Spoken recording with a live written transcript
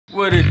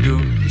What it do?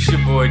 It's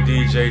your boy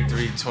DJ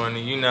 320.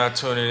 You now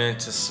tuning in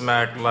to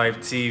Smack Life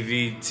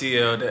TV,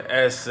 TL the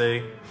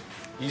essay.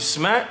 You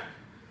smack?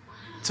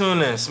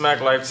 Tune in,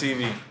 Smack Life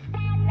TV.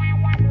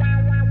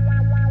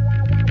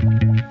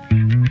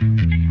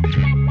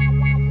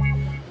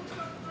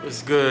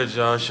 What's good,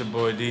 y'all? It's your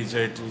boy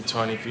DJ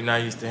 320. If you're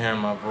not used to hearing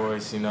my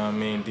voice, you know what I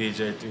mean?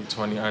 DJ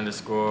 320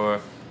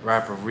 _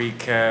 rapper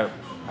recap.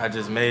 I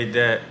just made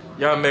that.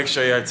 Y'all make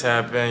sure y'all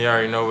tap in. Y'all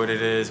already know what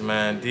it is,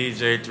 man.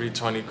 DJ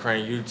 320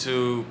 Crane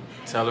YouTube.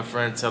 Tell a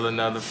friend, tell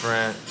another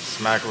friend.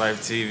 Smack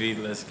Life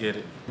TV. Let's get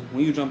it.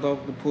 When you jumped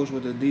off the porch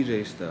with the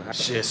DJ stuff?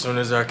 Shit, as soon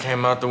as I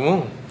came out the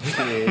womb.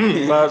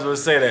 Might as well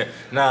say that.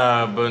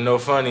 Nah, but no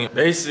funny.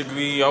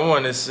 Basically, I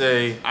want to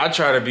say, I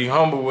try to be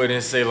humble with it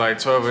and say like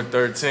 12 or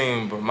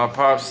 13, but my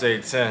pops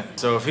say 10.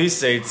 So if he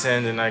say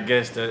 10, then I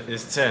guess that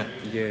it's 10.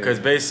 Yeah. Because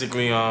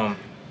basically,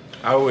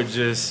 I would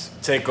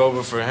just take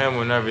over for him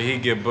whenever he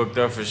get booked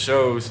up for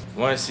shows.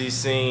 Once he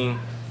seen,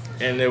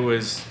 and there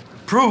was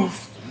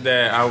proof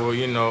that I will,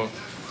 you know,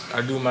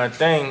 I do my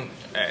thing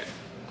at,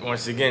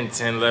 once again,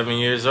 10, 11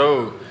 years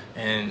old.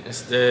 And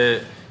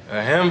instead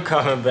of him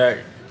coming back,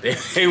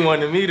 they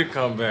wanted me to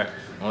come back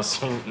on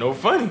some, no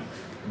funny.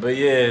 But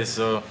yeah,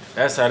 so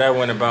that's how that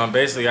went about.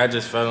 Basically, I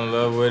just fell in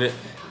love with it.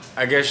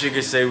 I guess you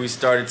could say we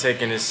started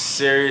taking it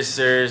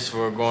serious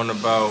for going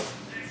about,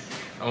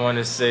 I want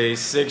to say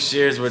 6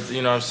 years with,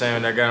 you know what I'm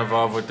saying, when I got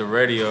involved with the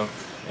radio.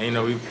 And, you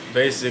know, we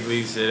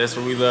basically said that's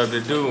what we love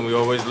to do. And we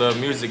always love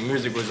music.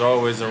 Music was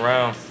always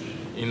around,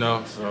 you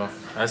know, so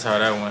that's how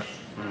that went.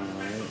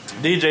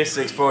 DJ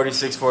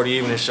 640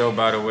 Evening Show,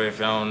 by the way, if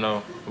y'all don't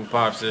know who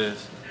Pops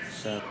is.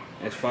 So,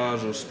 as far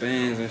as your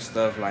spins and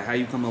stuff, like how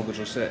you come up with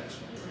your sets?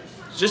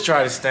 Just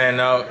try to stand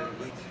out.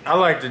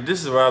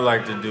 This is what I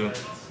like to do.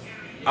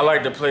 I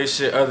like to play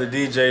shit other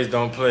DJs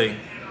don't play.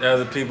 That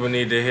other people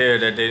need to hear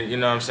that they, you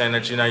know what I'm saying,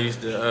 that you're not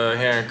used to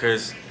hearing,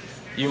 because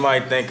you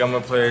might think I'm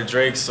gonna play a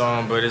Drake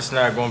song, but it's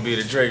not gonna be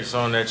the Drake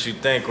song that you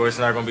think, or it's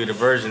not gonna be the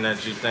version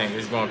that you think.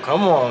 It's gonna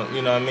come on,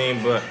 you know what I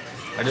mean? But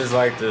I just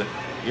like to,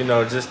 you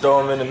know, just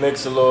throw them in the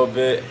mix a little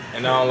bit,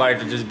 and I don't like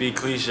to just be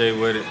cliche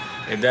with it,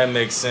 if that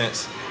makes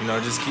sense. You know,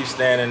 just keep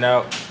standing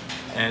out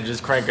and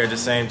just crank at the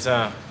same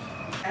time.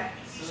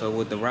 So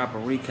with the rapper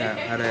recap,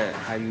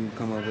 how you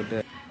come up with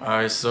that?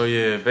 Alright, so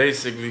yeah,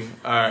 basically,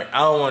 alright,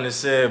 I don't want to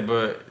say it,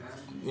 but,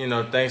 you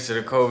know, thanks to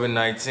the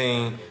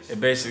COVID-19, it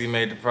basically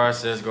made the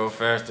process go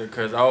faster,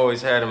 because I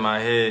always had in my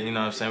head, you know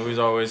what I'm saying, we was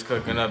always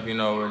cooking up, you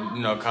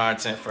know,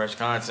 content, fresh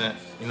content,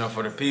 you know,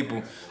 for the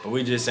people, but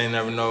we just ain't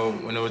never know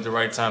when it was the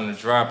right time to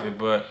drop it.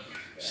 But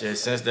shit,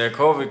 since that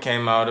COVID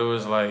came out, it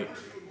was like,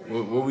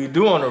 what we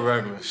do on the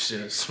regular?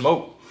 Shit,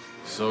 smoke.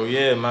 So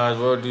yeah, might as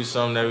well do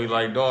something that we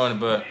like doing,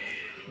 but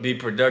be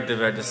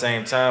productive at the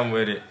same time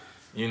with it.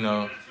 You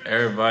know,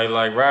 everybody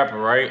like rapper,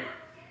 right?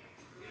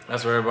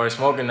 That's what everybody's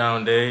smoking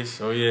nowadays.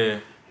 So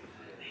yeah,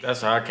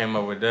 that's how I came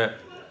up with that.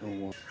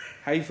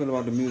 How you feel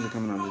about the music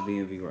coming out of the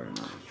DMV right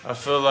now? I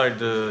feel like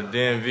the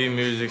DMV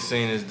music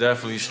scene is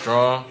definitely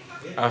strong.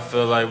 I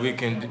feel like we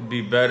can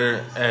be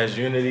better as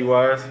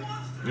unity-wise,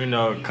 you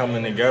know,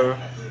 coming together,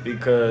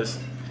 because,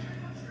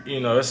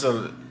 you know, it's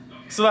a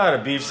lot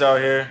of beefs out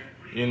here,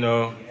 you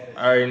know.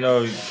 I already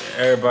know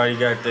everybody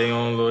got their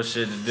own little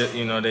shit,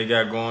 you know, they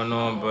got going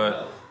on,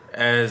 but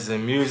as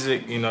in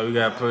music, you know, we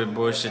gotta put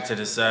bullshit to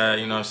the side,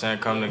 you know what I'm saying,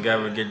 come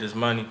together, get this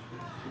money.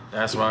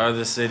 That's why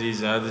other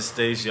cities and other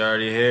states, you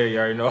already hear, you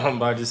already know what I'm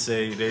about to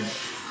say.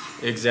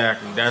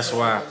 Exactly, that's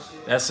why.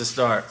 That's the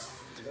start.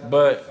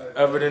 But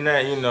other than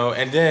that, you know,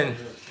 and then,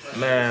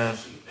 man,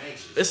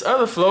 it's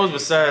other flows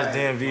besides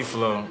DMV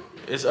flow.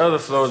 It's other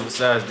flows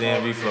besides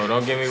DMV flow.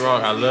 Don't get me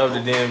wrong, I love the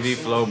DMV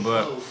flow,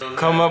 but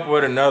come up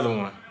with another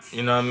one.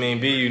 You know what I mean?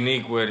 Be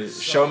unique with it.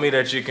 Show me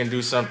that you can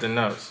do something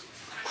else.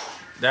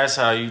 That's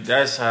how you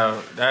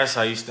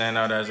stand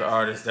out as an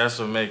artist. That's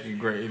what makes you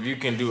great. If you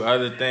can do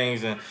other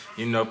things and,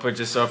 you know, put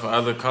yourself in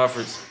other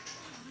comforts,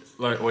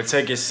 like, or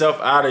take yourself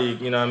out of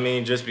you know what I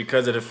mean, just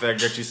because of the fact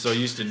that you're so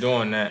used to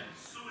doing that.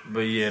 But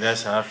yeah,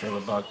 that's how I feel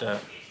about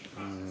that.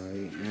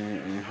 Alright,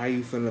 and how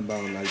you feel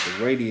about like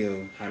the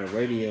radio, how the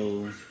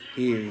radio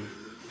here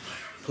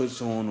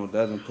puts on or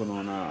doesn't put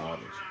on our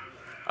artists?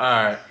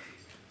 Alright.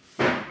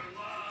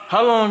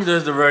 How long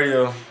does the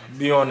radio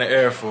be on the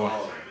air for?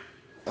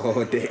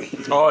 All day.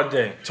 All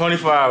day.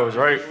 24 hours,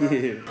 right?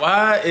 Yeah.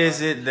 Why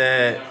is it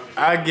that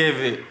I give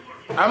it,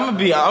 I'm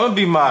gonna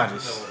be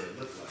modest.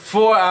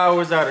 4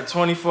 hours out of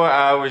 24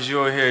 hours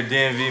you'll hear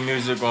DMV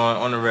music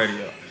on the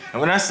radio. And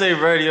when I say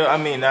radio, I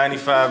mean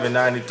 95 and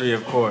 93,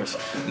 of course.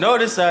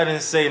 Notice I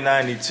didn't say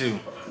 92.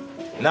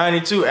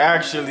 92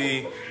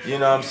 actually, you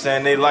know what I'm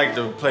saying, they like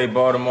to play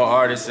Baltimore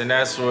artists, and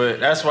that's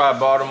why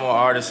Baltimore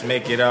artists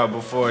make it out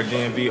before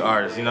DMV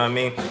artists, you know what I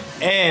mean?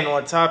 And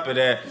on top of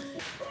that,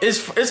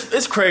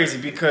 it's crazy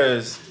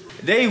because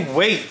they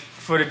wait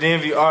for the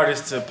DMV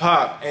artists to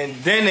pop, and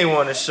then they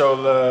want to show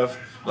love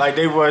like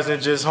they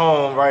wasn't just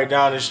home right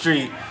down the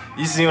street.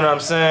 You see what I'm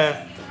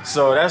saying?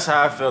 So that's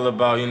how I feel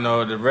about, you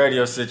know, the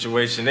radio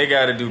situation. They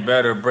got to do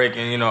better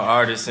breaking, you know,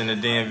 artists in the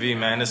DMV,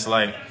 man. It's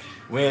like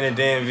We in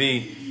the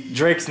DMV.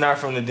 Drake's not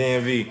from the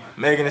DMV.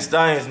 Megan Thee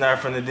Stallion's not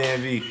from the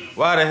DMV.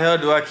 Why the hell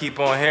do I keep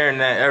on hearing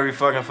that every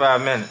fucking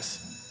 5 minutes?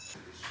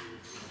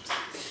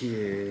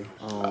 Yeah.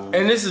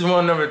 And this is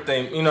one other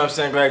thing, you know what I'm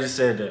saying? Glad you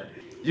said that.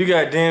 You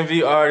got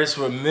DMV artists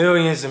with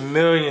millions and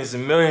millions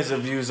and millions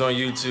of views on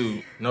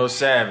YouTube. No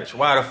Savage.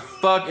 Why the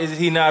fuck is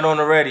he not on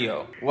the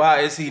radio?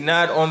 Why is he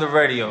not on the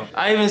radio?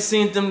 I even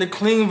seen them the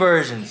clean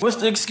versions. What's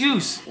the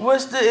excuse?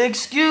 What's the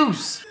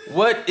excuse?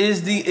 What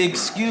is the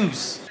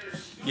excuse?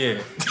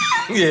 Yeah.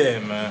 Yeah,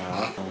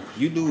 man.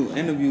 You do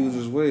interviews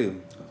as well.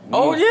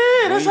 Oh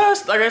yeah, that's how,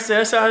 like I said,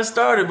 that's how it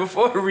started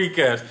before the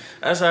recast.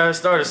 That's how it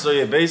started. So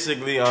yeah,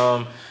 basically,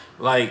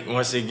 like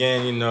once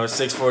again, you know,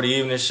 640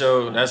 evening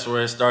show, that's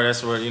where it started.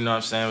 That's where, you know what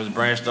I'm saying, it was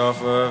branched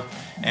off of.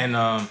 And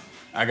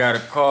I got a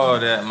call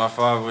that my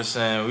father was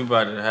saying, we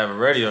about to have a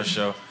radio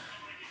show.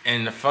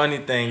 And the funny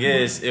thing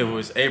is, it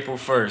was April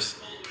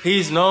 1st.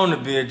 He's known to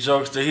be a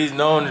jokester. He's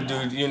known to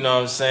do, you know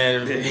what I'm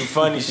saying, do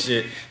funny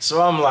shit.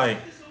 So I'm like,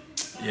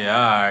 yeah,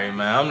 all right,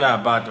 man, I'm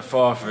not about to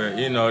fall for it,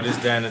 you know, this,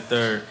 that, and the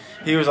third.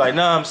 He was like,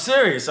 nah, I'm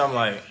serious. I'm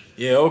like,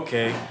 yeah,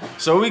 okay.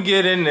 So we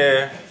get in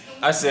there.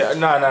 I said,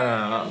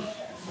 nah.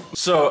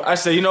 So I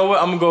said, you know what?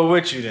 I'm going to go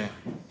with you then.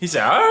 He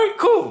said, all right,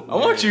 cool. I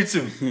want you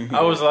to.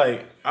 I was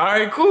like, all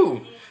right,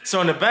 cool. So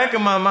in the back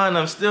of my mind,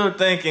 I'm still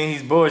thinking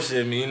he's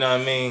bullshitting me, you know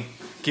what I mean?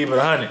 Keep it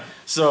 100.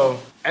 So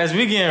as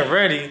we getting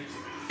ready,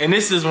 and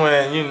this is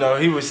when, you know,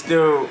 he was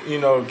still,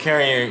 you know,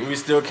 we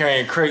still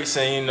carrying crates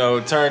and, you know,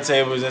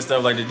 turntables and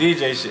stuff like the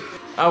DJ shit.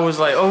 I was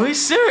like, oh, he's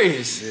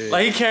serious. Yeah.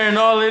 Like, he carrying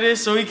all of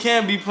this, so he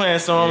can't be playing.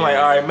 So I'm like,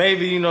 all right,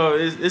 maybe, you know,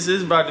 this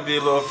is about to be a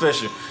little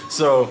official.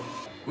 So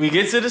we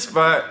get to the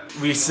spot,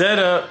 we set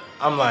up.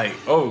 I'm like,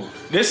 oh,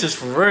 this is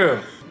for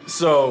real.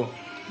 So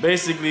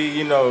basically,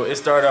 you know, it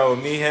started out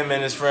with me, him,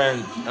 and his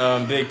friend,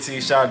 Big T.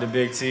 Shout out to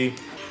Big T.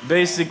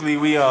 Basically,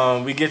 we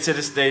get to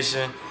the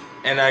station,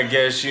 and I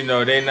guess, you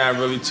know, they not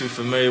really too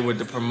familiar with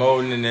the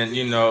promoting and then,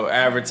 you know,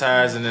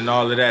 advertising and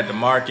all of that, the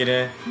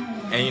marketing.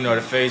 And, you know,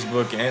 the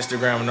Facebook and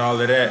Instagram and all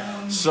of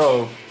that.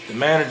 So the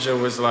manager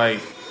was like,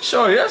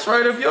 Shorty, that's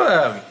right up your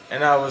alley.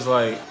 And I was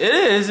like, it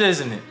is,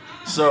 isn't it?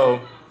 So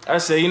I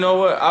said, you know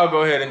what? I'll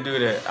go ahead and do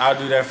that. I'll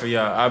do that for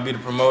y'all. I'll be the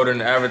promoter and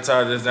the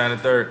advertiser, this, that, and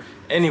the third.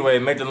 Anyway,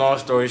 make the long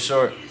story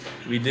short,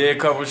 we did a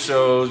couple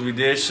shows. We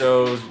did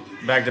shows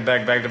back to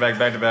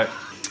back.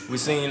 We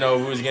seen, you know,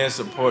 we was getting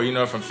support, you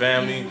know, from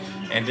family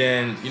and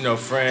then, you know,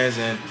 friends,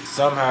 and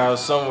somehow,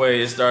 some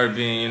way it started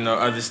being, you know,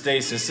 other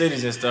states and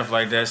cities and stuff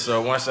like that.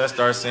 So once I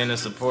started seeing the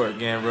support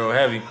getting real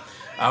heavy,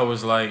 I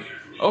was like,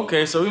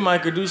 okay, so we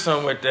might could do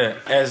something with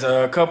that. As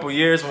a couple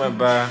years went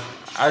by,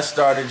 I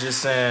started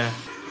just saying,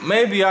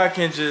 maybe I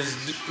can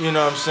just, you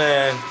know what I'm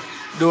saying,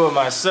 do it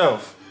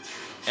myself.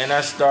 And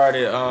I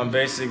started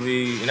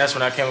basically, and that's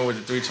when I came up with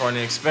the 320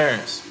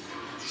 experience.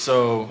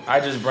 So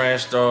I just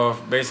branched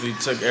off, basically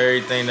took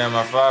everything that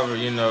my father,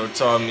 you know,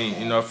 taught me,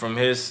 you know, from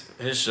his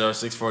show,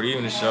 640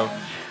 Evening Show,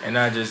 and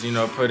I just, you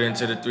know, put it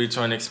into the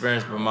 320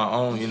 experience, but my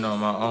own, you know,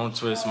 my own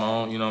twist, my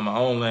own, you know, my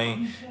own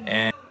lane.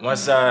 And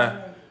once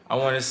I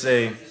want to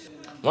say,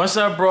 once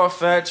I brought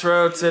Fat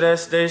Trail to that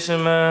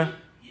station, man,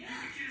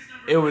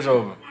 it was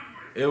over.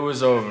 It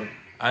was over.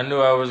 I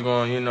knew I was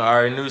going, you know, I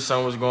already knew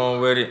something was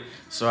going with it.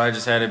 So I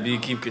just had to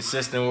keep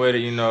consistent with it,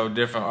 you know,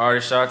 different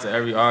artist shots to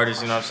every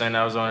artist, you know what I'm saying,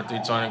 that was on the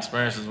 320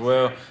 experience as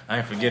well. I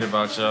ain't forget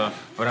about y'all.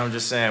 But I'm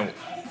just saying,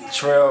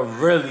 Trail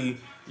really,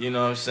 you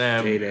know what I'm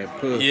saying? Pay that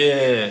push.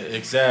 Yeah,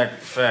 exactly.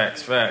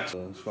 Facts.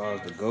 So as far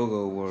as the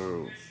GoGo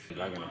world,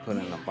 I'm gonna put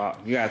in a box.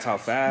 You got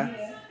top 5?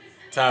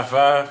 Top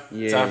 5?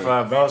 Yeah. Top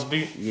 5 bounce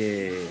beat?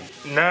 Yeah.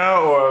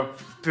 Now or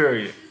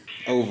period?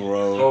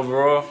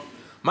 Overall.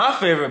 My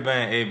favorite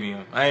band,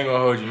 ABM. I ain't gonna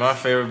hold you. My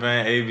favorite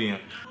band, ABM.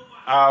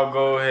 I'll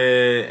go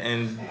ahead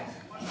and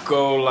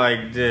go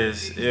like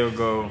this. It'll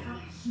go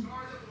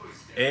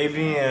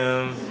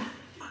ABM,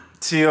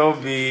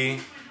 T.O.B.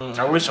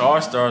 I wish All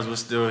Stars was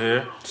still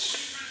here.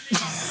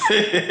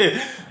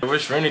 I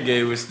wish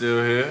Renegade was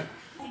still here.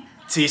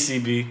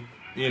 TCB.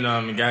 You know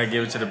what I mean? Gotta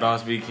give it to the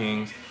Bounce Beat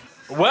Kings.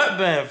 What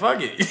band?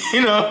 Fuck it.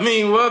 You know what I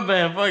mean? What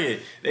band? Fuck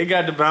it. They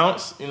got the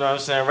bounce. You know what I'm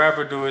saying?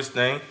 Rapper do his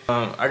thing.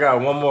 I got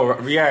one more.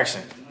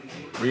 Reaction.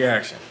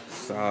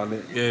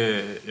 Solid.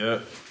 Yeah,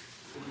 yep.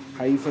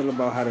 How you feel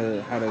about how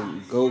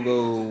the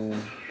GoGo,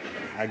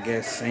 I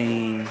guess,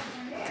 scene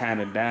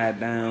kind of died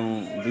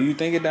down? Do you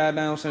think it died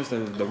down since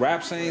the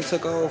rap scene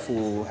took off,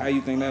 or how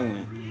you think that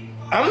went?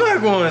 I'm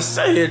not going to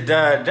say it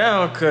died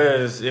down,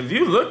 because if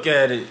you look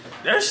at it,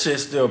 that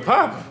shit's still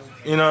popping.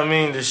 You know what I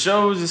mean? The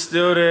shows is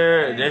still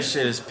there. That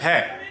shit is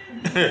packed.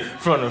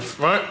 From the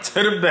front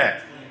to the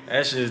back.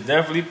 That shit is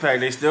definitely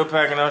packed. They still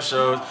packing out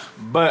shows.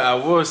 But I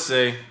will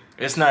say,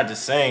 it's not the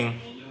same.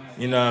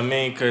 You know what I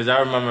mean? Because I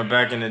remember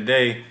back in the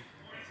day,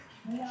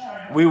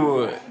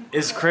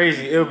 it's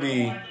crazy.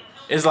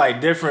 It's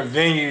like different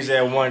venues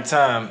at one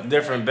time,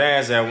 different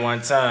bands at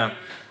one time.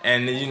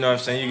 And you know what I'm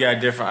saying? You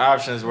got different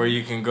options where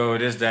you can go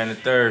this, that, and the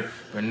third.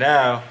 But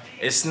now,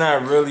 it's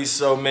not really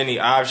so many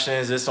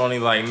options. It's only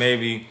like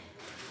maybe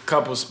a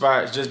couple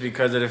spots just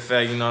because of the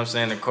fact, you know what I'm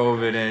saying, the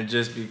COVID, and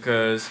just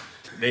because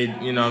they,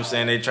 you know what I'm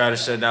saying, they try to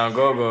shut down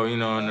GoGo, you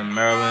know, in the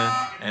Maryland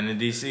and the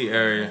DC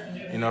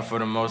area, you know, for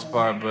the most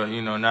part. But,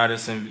 you know, now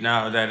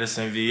that it's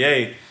in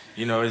VA,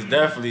 you know, it's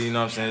definitely, you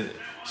know what I'm saying,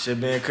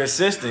 shit being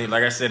consistent.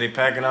 Like I said, they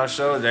packing out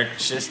shows, that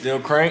shit still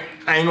crank.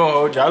 I ain't gonna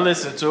hold you, I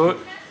listen to it.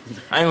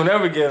 I ain't gonna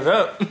never give it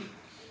up.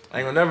 I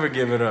ain't gonna never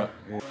give it up.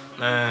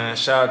 Man,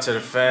 shout out to the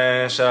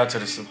fans, shout out to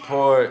the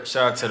support,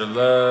 shout out to the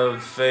love, the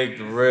fake,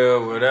 the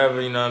real,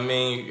 whatever, you know what I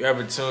mean? You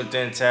ever tuned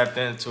in, tapped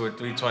into a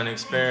 320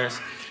 experience,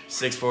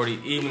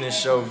 640 evening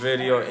show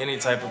video, any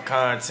type of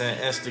content,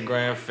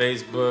 Instagram,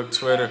 Facebook,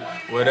 Twitter,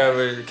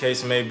 whatever the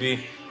case may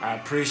be, I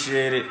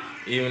appreciate it.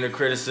 Even the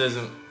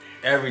criticism,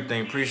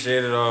 everything,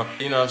 appreciate it all.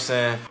 You know what I'm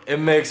saying? It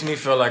makes me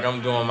feel like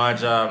I'm doing my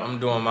job, I'm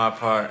doing my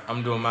part,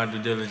 I'm doing my due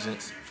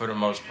diligence for the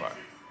most part.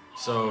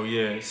 So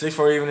yeah,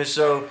 640 evening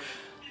show.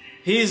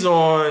 He's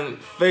on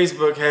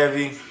Facebook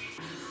heavy.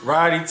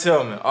 Roddy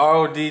Tillman,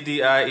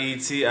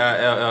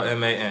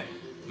 RODDIETILLMAN.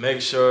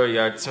 Make sure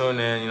y'all tune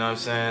in, you know what I'm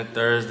saying,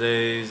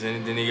 Thursdays,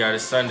 and then he got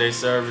his Sunday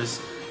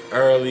service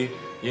early.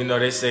 You know,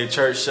 they say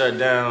church shut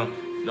down.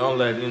 Don't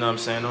let, you know what I'm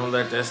saying, don't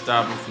let that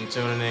stop him from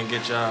tuning in.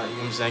 Get y'all, you know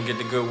what I'm saying, get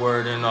the good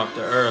word in off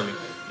the early.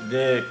 You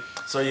dig?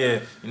 So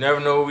yeah, you never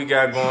know what we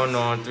got going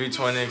on.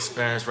 320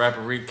 Experience, rapper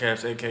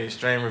recaps, aka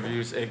stream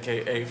reviews,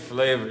 aka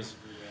flavors.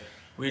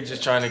 We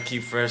just trying to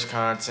keep fresh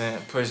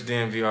content, push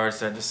DMV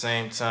artists at the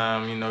same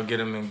time, you know, get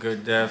them in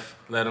good depth,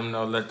 let them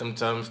know, let them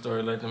tell them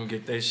story, let them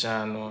get their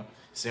shine on.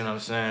 See what I'm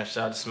saying?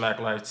 Shout out to Smack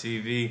Life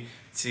TV,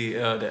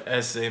 TL, the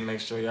essay.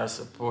 Make sure y'all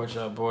support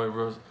y'all boy,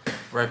 real,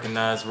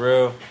 recognize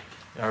real.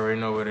 Y'all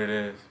already know what it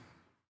is.